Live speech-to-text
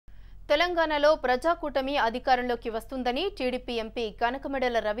తెలంగాణలో ప్రజాకూటమి అధికారంలోకి వస్తుందని టీడీపీ ఎంపీ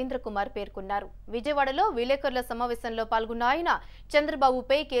కనకమెడల రవీంద్ర కుమార్ పేర్కొన్నారు. విజయవాడలో విలేకరుల సమావేశంలో పాల్గొన్న ఆయన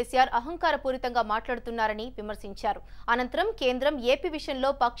చంద్రబాబుపై కేసీఆర్ అహంకారపూరితంగా మాట్లాడుతున్నారని విమర్శించారు. అనంతరం కేంద్రం ఏపీ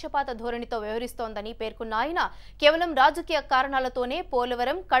విషయంలో పక్షపాత ధోరణితో వ్యవహరిస్తోందని పేర్కొన్న ఆయన కేవలం రాజకీయ కారణాలతోనే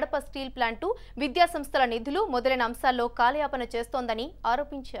పోలవరం, కడప స్టీల్ ప్లాంటు, విద్యాసంస్థల నిధులు మొదలైన అంశాల్లో కాలయాపన చేస్తోందని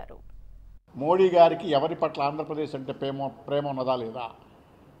ఆరోపించారు. మోడీ గారికి ఎవరి పట్ల ఆంధ్రప్రదేశ్ అంటే ప్రేమ ఉన్నదా లేదా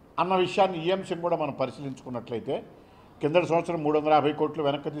అన్న విషయాన్ని ఈ అంశం కూడా మనం పరిశీలించుకున్నట్లయితే కిందటి సంవత్సరం 350 కోట్లు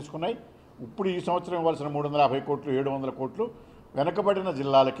వెనక్కి తీసుకున్నాయి. ఇప్పుడు ఈ సంవత్సరం ఇవ్వాల్సిన 350 కోట్లు 700 కోట్లు వెనకబడిన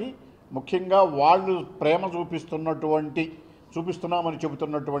జిల్లాలకి, ముఖ్యంగా వాళ్ళు ప్రేమ చూపిస్తున్నామని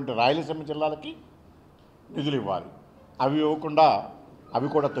చెబుతున్నటువంటి రాయలసీమ జిల్లాలకి నిధులు ఇవ్వాలి. అవి ఇవ్వకుండా అవి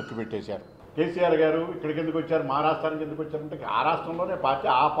కూడా తొక్కిపెట్టేశారు. కేసీఆర్ గారు ఇక్కడికి ఎందుకు వచ్చారు, మా రాష్ట్రానికి ఎందుకు వచ్చారంటే ఆ రాష్ట్రంలోనే పార్టీ,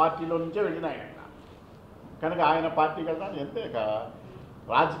 ఆ పార్టీలో నుంచే వెళ్ళిన ఆయన కనుక ఆయన పార్టీకి వెళ్ళడానికి ఎంతే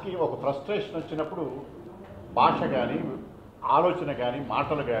రాజకీయ ఒక ఫ్రస్ట్రేషన్ వచ్చినప్పుడు భాష కానీ, ఆలోచన కానీ,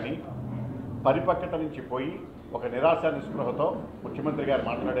 మాటలు కానీ పరిపక్వత నుంచి పోయి ఒక నిరాశ నిస్పృహతో ముఖ్యమంత్రి గారు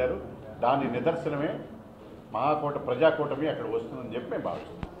మాట్లాడారు. దాని నిదర్శనమే ప్రజాకూటమి అక్కడ వస్తుందని చెప్పి మేము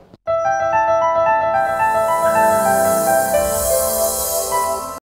భావిస్తున్నాం.